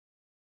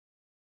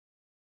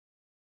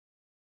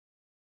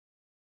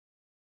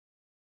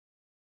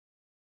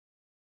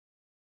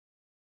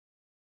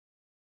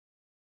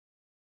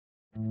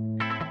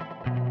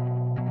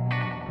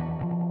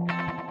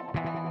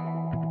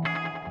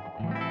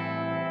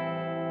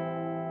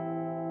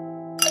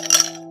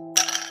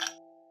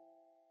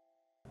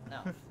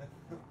enough.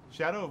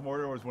 Shadow of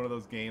Mordor was one of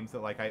those games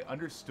that like I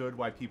understood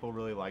why people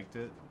really liked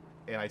it,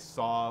 and I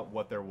saw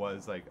what there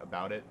was like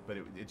about it, but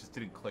it just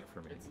didn't click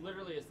for me. It's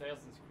literally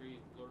Assassin's Creed,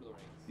 Lord of the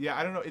Rings. Yeah,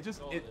 I don't know. It just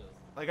That's all it it is.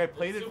 like I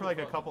played It's it for like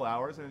super a fun. couple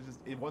hours, and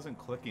it wasn't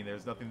clicking.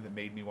 There's nothing that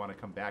made me want to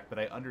come back, but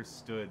I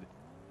understood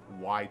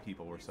why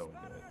people were so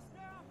into it.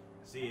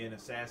 See, and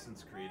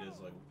Assassin's Creed is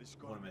like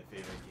one of my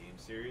favorite game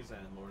series, and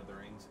Lord of the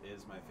Rings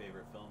is my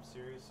favorite film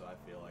series. So I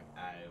feel like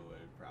I'd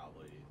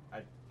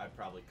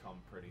probably come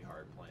pretty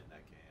hard playing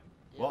that game.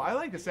 Well, I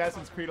like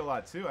Assassin's Creed a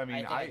lot too. I mean,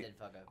 think I did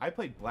fuck up. I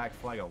played Black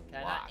Flag a Can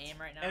I lot. not aim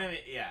right now? And I mean,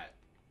 yeah,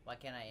 Why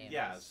can't I aim?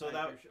 yeah. So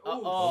that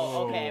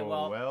Oh, okay.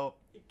 Well,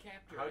 It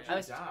captured How'd it. you I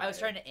was die?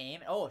 trying to aim.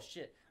 Oh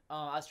shit.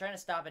 I was trying to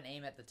stop and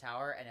aim at the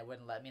tower, and it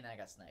wouldn't let me, and then I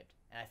got sniped,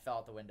 and I fell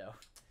out the window.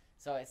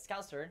 So it's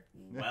Scout's turn.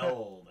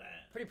 well then.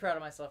 Pretty proud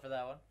of myself for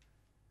that one.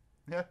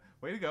 Yeah,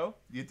 way to go.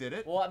 You did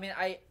it. Well, I mean,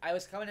 I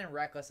was coming in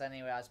reckless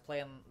anyway. I was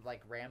playing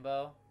like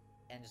Rambo,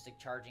 and just like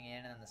charging in,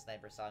 and then the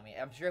sniper saw me.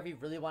 I'm sure if you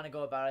really want to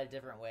go about it a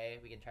different way,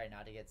 we can try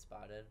not to get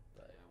spotted.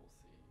 But Yeah, we'll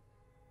see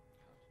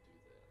how to do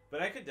that.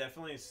 But I could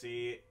definitely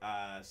see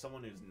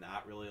someone who's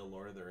not really a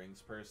Lord of the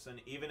Rings person,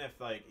 even if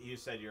like you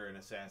said you're an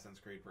Assassin's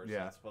Creed person,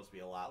 Yeah. it's supposed to be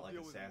a lot like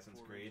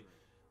Assassin's Creed.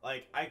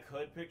 Like I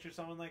could picture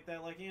someone like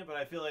that liking it, but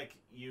I feel like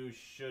you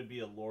should be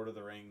a Lord of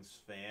the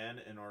Rings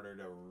fan in order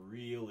to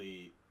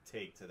really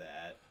take to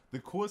that. The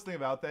coolest thing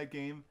about that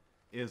game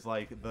is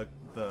like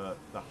the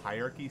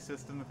hierarchy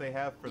system that they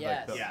have for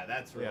Yes. like the, Yeah,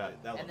 that's really Yeah.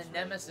 that and the looks really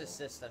nemesis cool.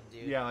 system,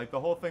 dude. Yeah, like the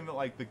whole thing that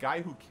like the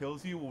guy who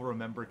kills you will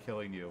remember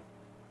killing you,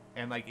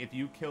 and like if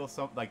you kill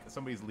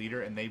somebody's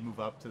leader and they move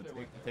up to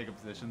take a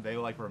position, they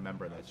like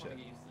remember that I just wanna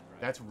shit. get used to it,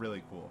 right? That's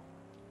really cool.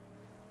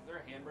 Is there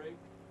a handbrake?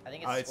 I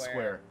think it's It's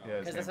square. Yeah,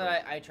 it's Because that's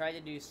handbrake. what I tried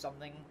to do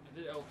something, I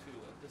did L2,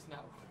 like, just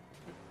now.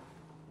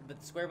 but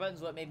the square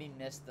button's what made me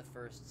miss the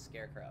first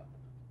scarecrow.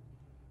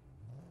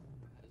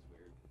 That is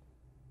weird.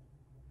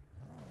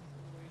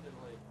 We did,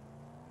 like,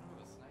 I don't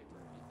have a sniper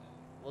or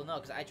anything. Well, no,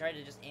 because I tried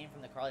to just aim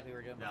from the car like we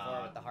were doing before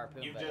Nah, with the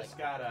harpoon. you but, just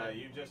like,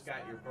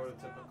 got your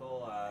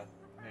prototypical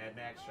Mad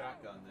Max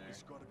shotgun there.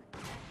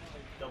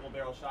 Double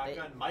barrel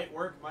shotgun might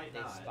work, might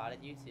they not. spotted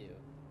you too.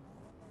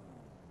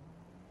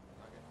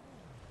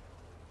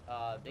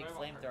 Okay. Big Do I have a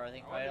flamethrower, I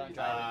think, I right wanna on use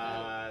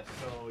driving.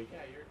 So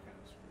yeah, you're kind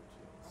of screwed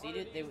too. See,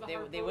 wanna dude, use the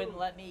they wouldn't harpoon.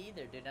 let me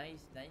either, dude. Now you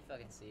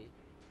fucking see.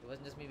 It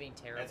wasn't just me being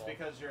terrible. That's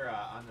because you're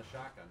on the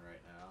shotgun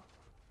right now.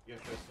 You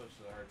have to switch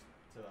to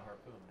the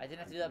harpoon. I didn't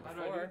have to do that How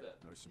do I before. do that?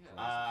 No surprise.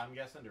 I'm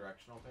guessing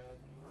directional pad.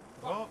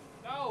 Oh,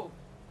 No!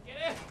 Get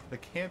in! the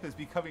camp is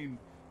becoming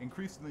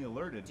increasingly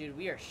alerted. Dude,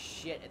 we are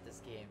shit at this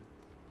game.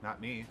 Not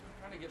me. I'm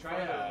trying to get Try,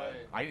 farther uh,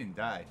 away. I didn't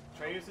die.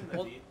 Try using the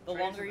Well, D. the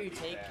try longer using you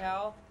the take, D-pad.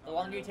 Cal, the Oh,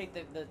 longer you yeah. take,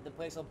 the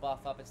place will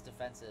buff up its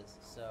defenses.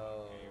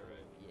 So, Yeah, you're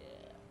right.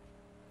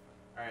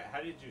 yeah. All right,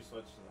 how did you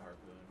switch to the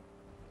harpoon?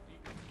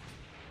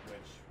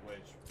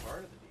 Which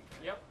part of the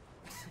D-pad?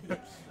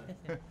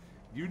 Yep.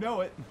 You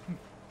know it.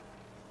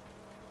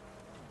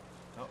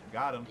 Oh,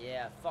 got him.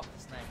 Yeah, fuck the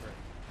sniper.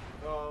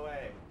 Go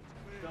away.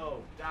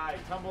 Go. Die.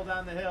 Tumble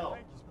down the hill.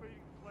 Oh,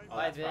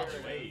 Bye, that's bitch.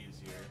 probably way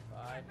easier.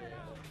 Bye, bitch.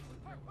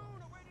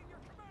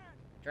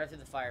 Drive through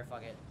the fire,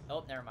 fuck it.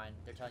 Oh, never mind.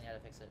 They're telling you how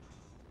to fix it.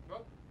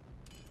 Oh.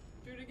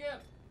 Shoot again!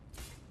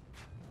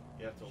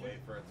 You have to wait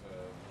for it to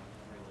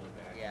reload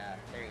back. Yeah,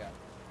 there you go.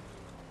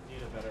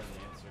 Need a better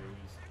Lancer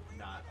who's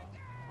not a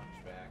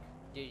hunchback.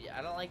 Dude,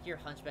 I don't like your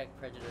hunchback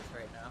prejudice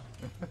right now.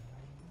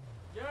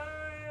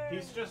 Yay!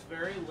 He's just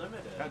very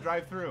limited. Gotta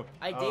drive through.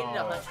 I dated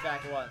a Oh.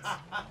 hunchback once.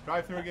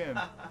 Drive through again.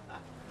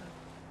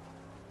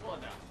 Pull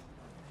it down.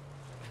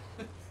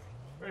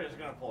 We're just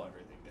gonna pull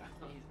everything down.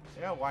 Jesus.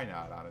 Yeah, why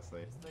not?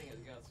 Honestly, This thing has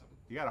got some.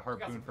 you got a got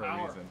harpoon some for a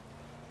power. reason.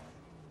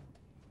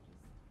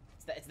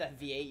 It's that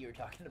V8 you were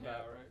talking Yeah,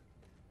 about. right.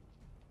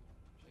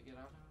 Should I get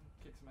out now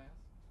and kick some ass?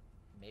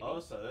 Maybe. Oh,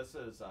 so this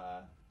is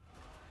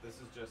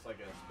just like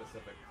a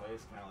specific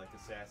place, kind of like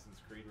Assassin's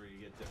Creed, where you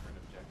get different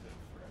objectives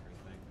for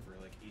everything for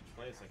like each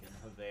place, like in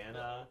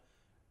Havana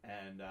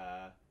and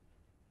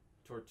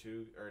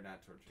Tortuga, or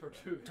not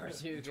Tortuga.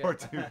 Tortuga. Tortuga.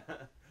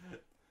 Tortuga.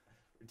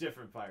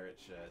 Different pirate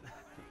shit.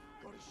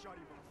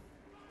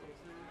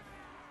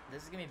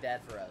 This is gonna be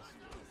bad for us.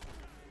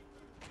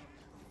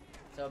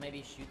 So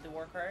maybe shoot the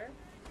war crier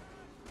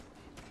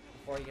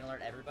before you can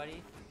alert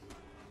everybody.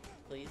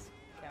 Please,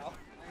 Cal.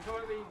 I'm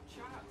going to be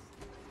shots.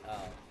 Oh,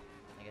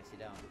 I guess you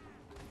don't.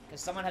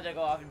 Because someone had to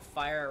go off and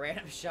fire a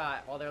random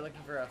shot while they're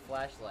looking for a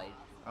flashlight.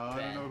 Oh, I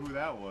don't know who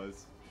that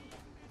was.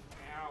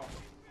 Ow.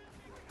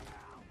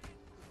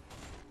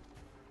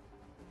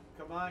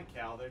 Come on,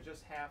 Cal, they're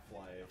just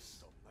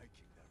half-lives.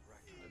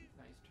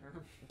 Nice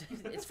term.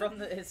 it's from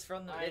the. It's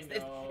from the. I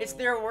know. It's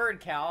their word,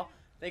 Cal.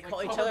 They It's call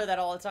like each calling- other that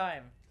all the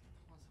time.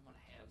 I want someone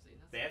halvesy.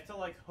 That's They have to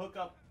like hook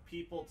up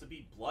people to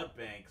be blood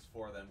banks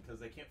for them because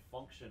they can't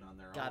function on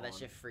their own. God, that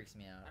shit freaks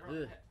me out.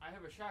 Ugh. I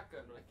have a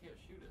shotgun, but I can't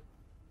shoot it.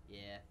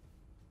 Yeah.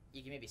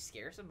 You can maybe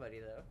scare somebody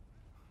though.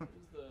 Where's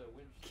the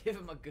winch? Give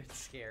him a good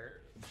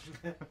scare.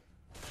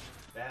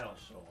 That'll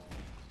show them.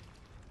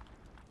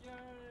 Yay!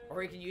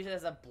 Or you can use it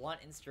as a blunt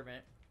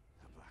instrument.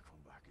 The black on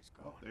black is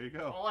Oh, there you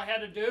go. All I had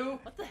to do.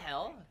 What the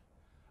hell?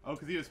 Oh,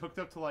 because he was hooked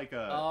up to like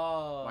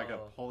a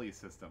pulley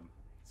system.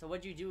 So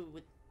what'd you do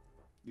with?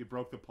 You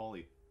broke the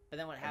pulley. But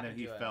then what And happened then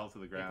he to fell to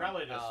the He ground.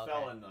 probably just Oh, fell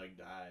okay. and like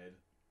died.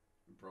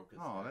 Broke his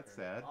Oh, neck that's or-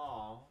 sad. Aw.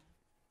 Aw.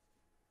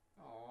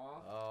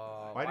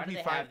 Oh, Why why did do he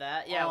they find- have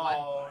that? Yeah. Why?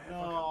 Oh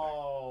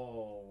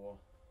no.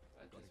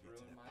 That just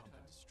ruined my time.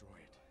 Destroy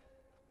it.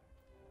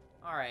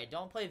 All right,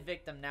 don't play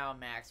victim now,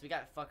 Max. We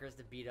got fuckers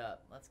to beat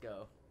up. Let's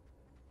go.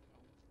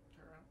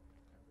 Turn around.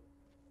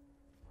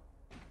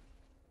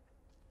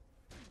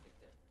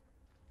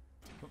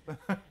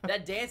 Take that.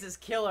 That dance is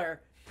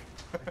killer.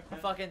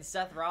 Fucking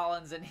Seth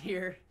Rollins in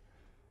here.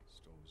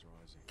 Storm's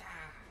rising.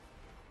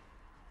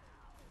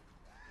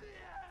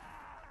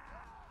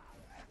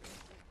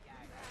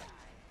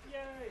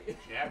 Yay!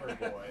 Jabber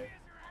boy.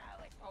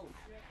 Oh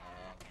shit.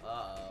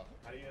 Uh-oh.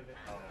 How do you have it?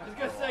 Oh, I was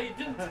gonna say you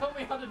didn't tell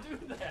me how to do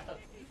that.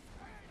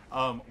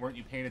 Weren't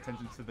you paying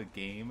attention to the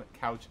game?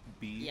 Couch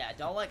B? Yeah,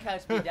 don't let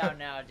Couch be down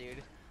now,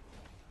 dude.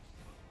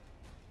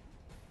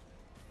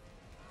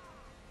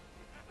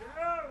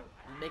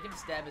 Make him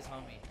stab his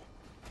homie.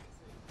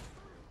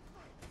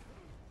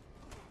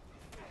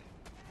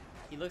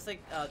 He looks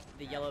like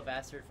the yellow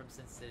bastard from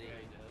Sin City, Yeah,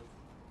 he does.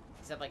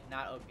 except like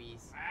not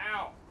obese.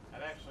 Ow!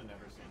 I've actually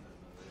never seen that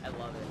movie. I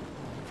love it.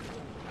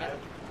 I've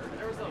heard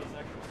There was no pretty-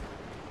 second one.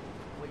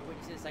 Wait,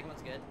 you say the second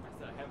one's good? I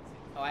said I haven't seen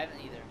it. Oh, I haven't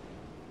either.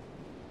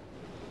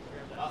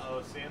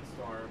 Uh-oh,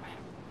 sandstorm.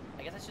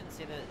 I guess I shouldn't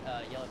say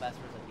that Yellow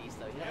Bastard was a beast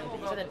though. Yeah, well,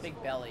 He's got that a was big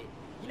cool. belly.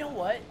 You know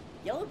what?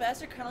 Yellow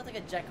Bastard kind of looked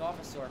like a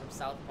Jakovasaur from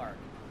South Park.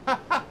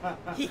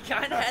 He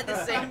kind of had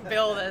the same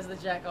build as the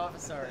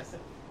Jakovasaurus.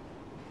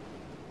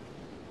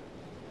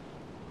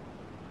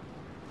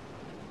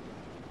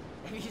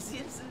 Have you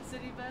seen Sin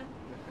City, Ben?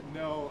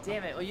 No.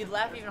 Damn it! Well, you'd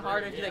laugh even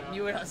harder if you like Yeah.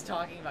 knew what I was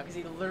talking about, because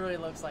he literally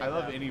looks like. I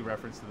love them. any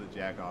reference to the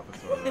Jack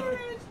Officer. though.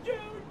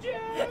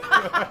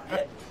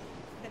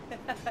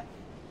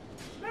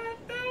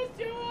 Memphis,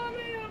 you want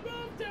me to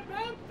move to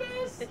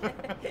Memphis?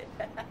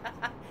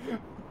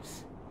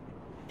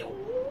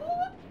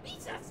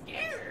 He's so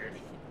scared.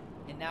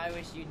 And now I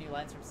wish you knew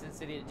lines from Sin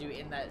City to do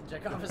in that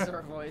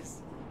Jakovasaur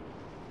voice.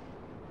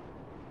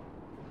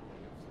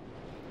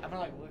 I'm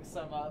gonna like look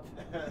some up.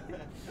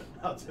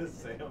 I'll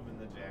just say I'm in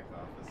the Jack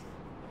office.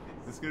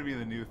 This is gonna be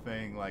the new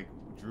thing, like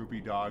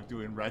Droopy Dog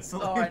doing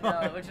wrestling. Oh, I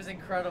know, which was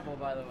incredible,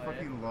 by the way.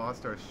 Fucking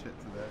lost our shit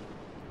to that.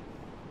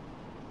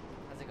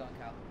 How's it going,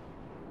 Cal?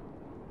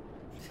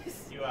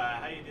 You,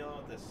 how you dealing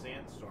with this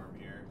sandstorm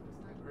here? It's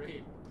not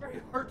great.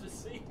 Very hard to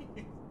see.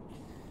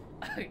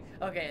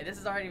 Okay, this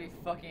is already gonna be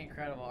fucking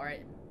incredible. All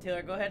right,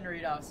 Taylor, go ahead and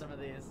read off some of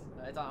these.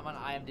 I'm on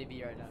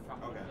IMDb right now.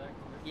 Okay.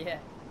 Yeah,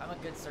 I'm a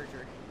good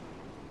searcher.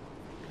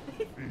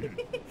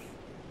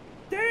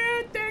 Do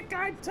you think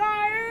I'm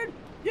tired?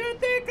 You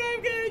think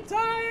I'm getting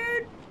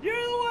tired? You're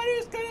the one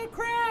who's gonna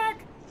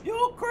crack!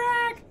 You'll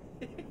crack!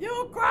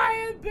 You'll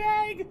cry and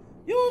beg!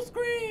 You'll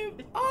scream!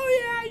 Oh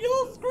yeah,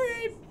 you'll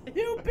scream!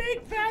 You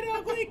big fat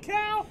ugly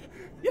cow!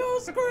 You'll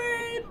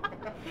scream!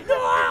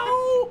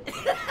 No!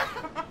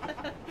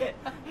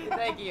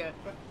 Thank you.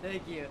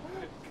 Thank you.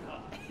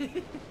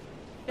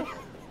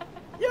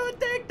 You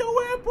think the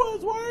whip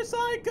was worse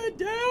I could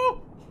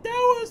do? That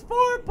was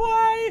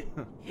foreplay!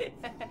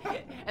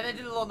 And then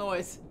do the little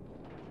noise.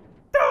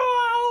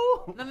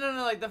 No!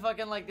 No, like the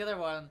fucking, like the other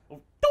one. No!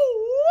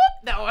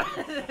 That one.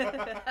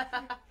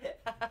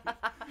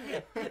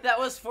 That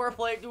was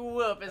foreplay.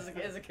 Whoop is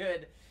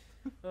good.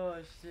 Oh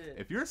shit.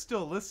 If you're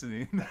still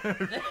listening,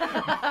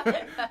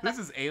 this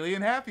is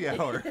Alien Happy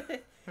Hour.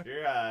 If you're,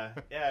 yeah,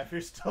 if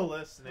you're still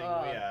listening,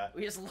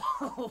 We just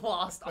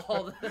lost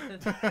all the.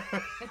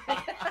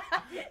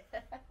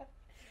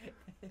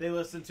 they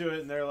listen to it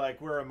and they're like,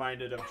 we're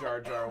reminded of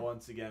Jar Jar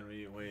once again.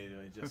 We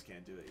just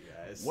can't do it, you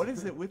guys. What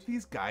is it with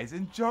these guys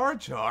in Jar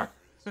Jar?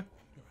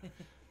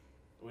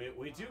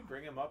 We do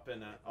bring him up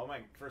in a, oh my,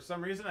 for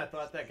some reason I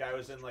thought that guy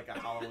was in like a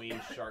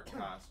Halloween shark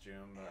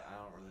costume, but I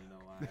don't really know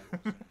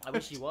why. I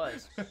wish he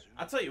was.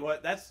 I'll tell you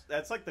what, that's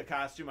like the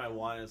costume I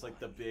want, is like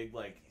the big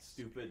like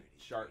stupid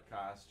shark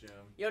costume.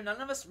 Yo, none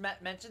of us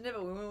mentioned it,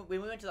 but when we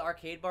went to the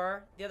arcade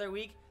bar the other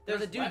week, there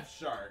was a dude. Left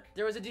Shark.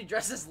 There was a dude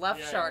dressed as Left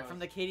Yeah, he Shark was. from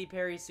the Katy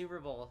Perry Super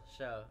Bowl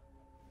show.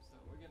 So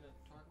we're gonna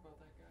talk about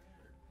that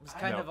guy? It was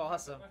kind No. of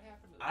awesome. What happened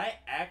to I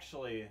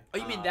actually. Oh,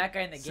 you mean that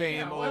guy in the game? Same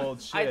Yeah, what-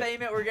 old shit. I thought you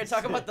meant we were gonna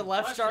talk about the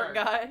Left Left Shark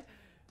Shark. guy.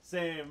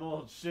 Same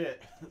old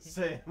shit.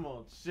 Same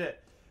old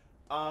shit.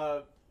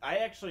 I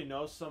actually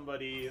know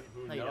somebody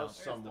who No, you knows don't. There's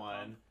the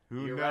someone.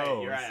 Who You're knows?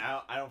 right. You're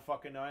right. I don't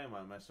fucking know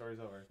anyone. My story's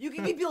over. You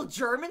can build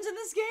Germans in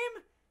this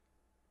game?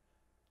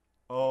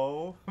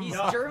 Oh. He's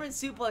No. German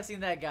suplexing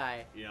that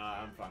guy. You know,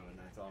 I'm fine with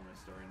not telling my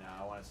story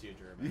now. I want to see a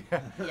German.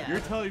 Yeah. Yeah. You're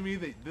telling me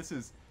that this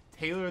is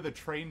Taylor the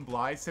Train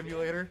Bly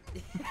Simulator?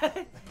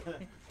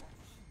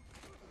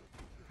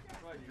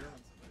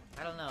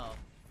 I don't know.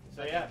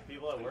 So yeah,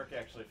 people at work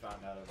actually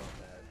found out about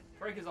that.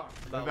 break his arm?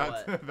 About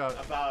what?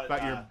 about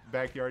About, your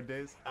backyard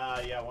days?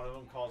 Yeah, one of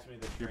them calls me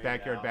the Your train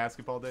backyard now.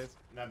 basketball days?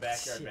 My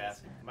backyard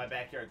Shit. my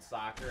backyard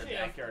soccer and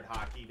Yeah. backyard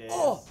hockey days.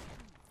 Oh!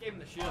 Gave him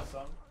the shit.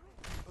 Awesome.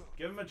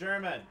 Give him a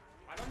German.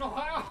 I don't know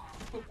how.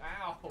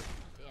 Ow.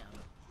 Damn.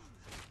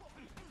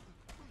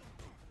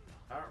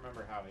 I don't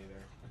remember how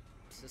either.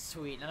 This is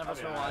sweet. None of us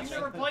Okay, were I- watching. You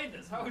never played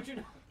this. How would you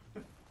know?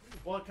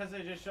 Well, because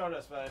they just showed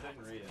us, but I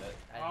didn't read it.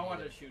 I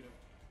wanted to didn't- shoot him.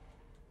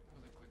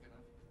 Wasn't quick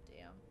enough.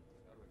 Damn.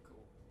 That would've been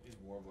cool. These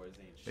war boys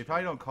ain't shit. They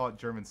probably don't call it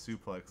German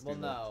suplex. Well,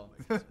 do no.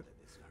 they?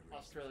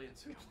 Australian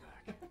suit.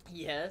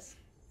 Yes.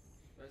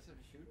 Did I say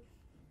to shoot him?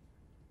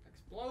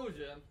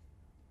 Explosion.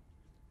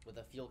 With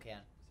a fuel can.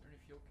 Is there any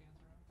fuel cans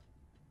around?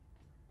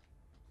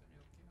 Is there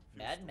any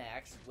fuel Mad cans?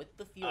 Max with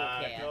the fuel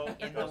Go-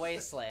 can in go the s-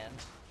 wasteland.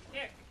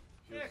 Kick!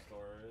 Fuel Kick!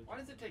 storage. Why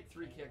does it take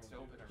 3 kicks to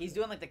open He's everything?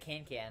 doing like the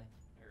can.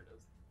 There it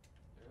is.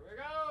 There we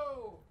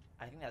go!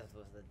 I think that's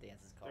what the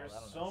dance is called. There's I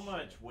don't so know.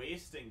 much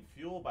wasting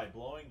fuel by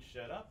blowing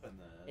shit up in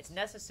this. It's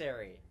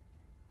necessary.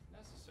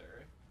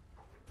 Necessary.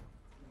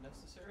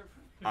 Necessary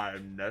for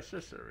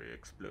Unnecessary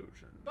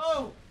explosion.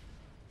 Boom!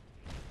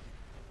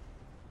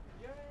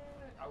 Yay!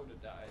 I would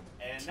have died.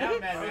 And now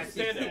Mad I was Max is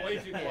standing way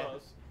dead. too Yeah.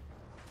 close.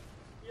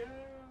 Yeah,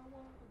 I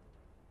won.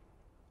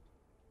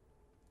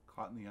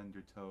 Caught in the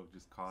undertow,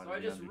 just caught So I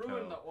in the just undertow.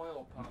 ruined the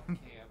oil pump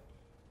camp.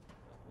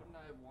 Wouldn't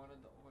I have wanted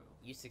the oil?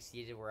 You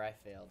succeeded where I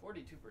failed.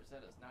 42%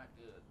 is not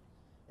good.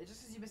 It's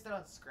just because you missed out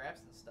on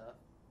scraps and stuff.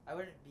 I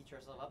wouldn't beat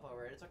yourself up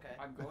over it. It's okay.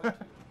 I'm going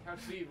to. Couch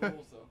B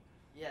rules though.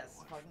 Yes,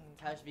 fucking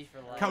couch beef for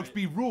life. Couch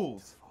B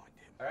rules.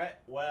 Alright,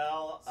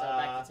 well, So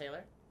back to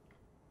Taylor.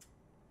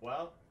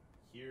 well,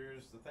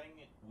 here's the thing.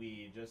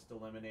 We just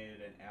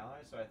eliminated an ally,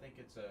 so I think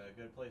it's a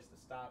good place to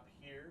stop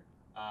here.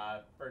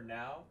 For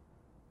now,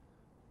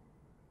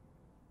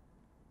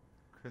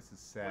 Chris is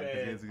sad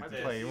because he doesn't get to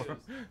With play this-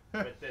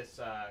 anymore. with this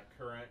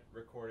current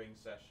recording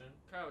session,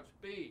 Couch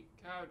B.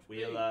 Couch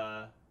B.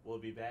 we'll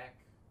be back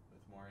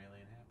with more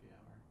Alien Happy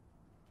Hour.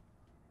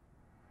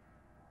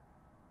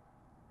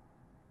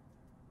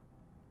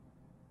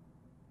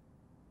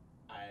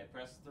 I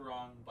pressed the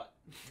wrong button.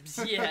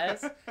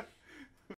 Yes.